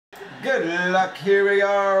Good luck. Here we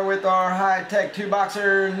are with our High Tek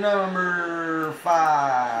 2-boxer number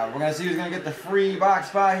 5. We're going to see who's going to get the free box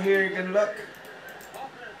spot here. Good luck.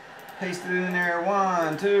 Paste it in there.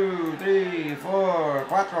 1, 2, 3, 4,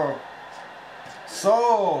 4.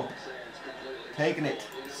 Sold. Taking it.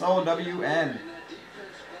 Sold WN.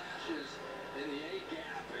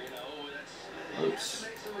 Oops.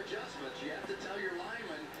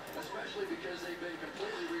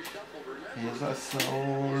 He's a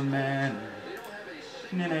soul man.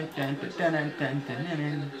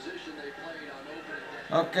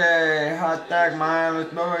 Okay, High Tek, man, let's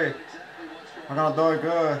do it. We're gonna do it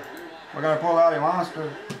good. We're gonna pull out a monster.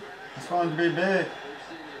 It's going to be big.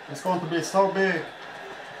 It's going to be so big.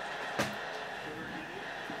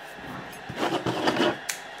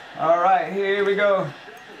 Alright, here we go.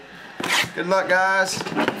 Good luck, guys.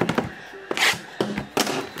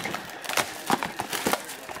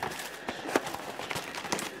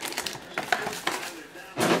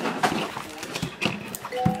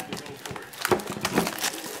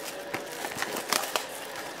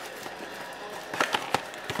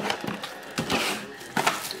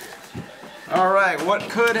 Alright, what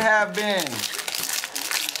could have been?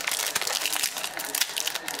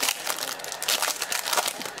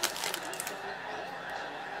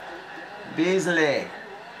 Beasley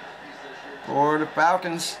for the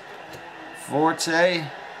Falcons. Forte.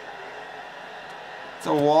 It's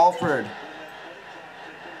a Walford.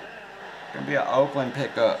 Gonna be an Oakland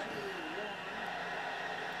pickup.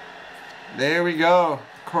 There we go.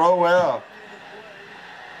 Crowell.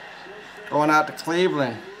 Going out to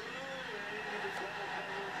Cleveland.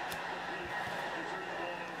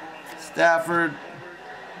 Stafford,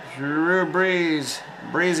 Drew Brees,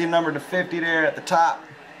 Breezy number to 50 there at the top.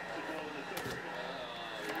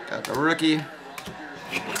 Got the rookie.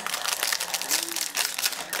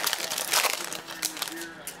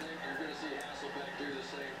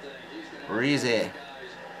 Breezy.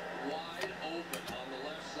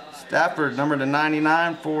 Stafford number to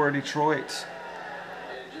 99 for Detroit.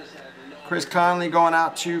 Chris Conley going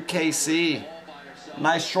out to KC.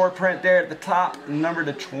 Nice short print there at the top, number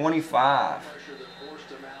to 25.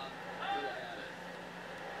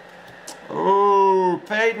 Oh,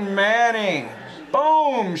 Peyton Manning.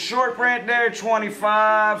 Boom, short print there,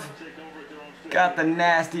 25. Got the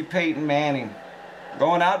nasty Peyton Manning.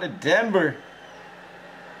 Going out to Denver.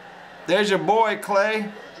 There's your boy, Clay.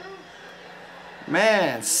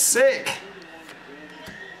 Man, sick.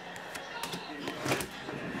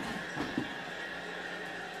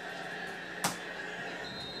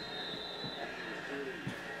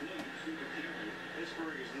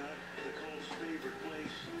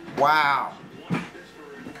 Wow.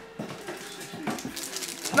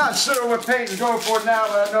 Not sure what Peyton's going for now,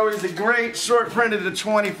 but I know he's a great short printed to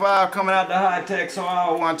 25 coming out to High Tek, so I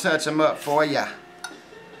don't want to touch him up for ya.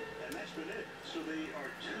 And that's been it. So they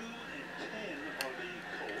are 2-10 on the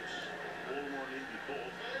Colts, Baltimore Indy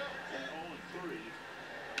Colts, and 0-3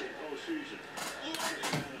 in postseason.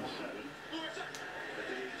 7 at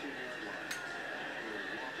the 18-yard line.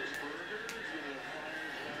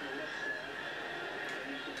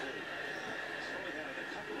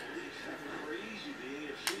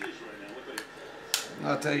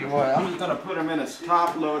 I'll tell you what, I'm just going to put him in a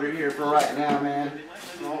top loader here for right now, man.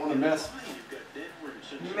 I don't want to mess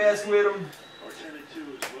with him.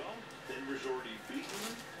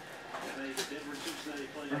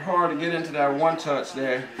 They're hard to get into that one touch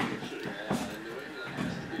there.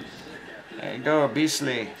 There you go,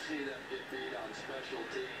 Beasley.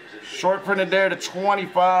 Short printed there to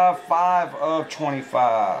 25, 5 of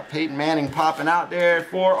 25. Peyton Manning popping out there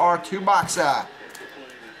for our 2-boxer.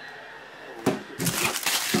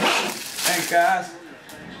 Thanks, guys.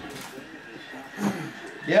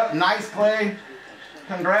 Yep, nice, Clay.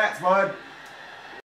 Congrats, bud.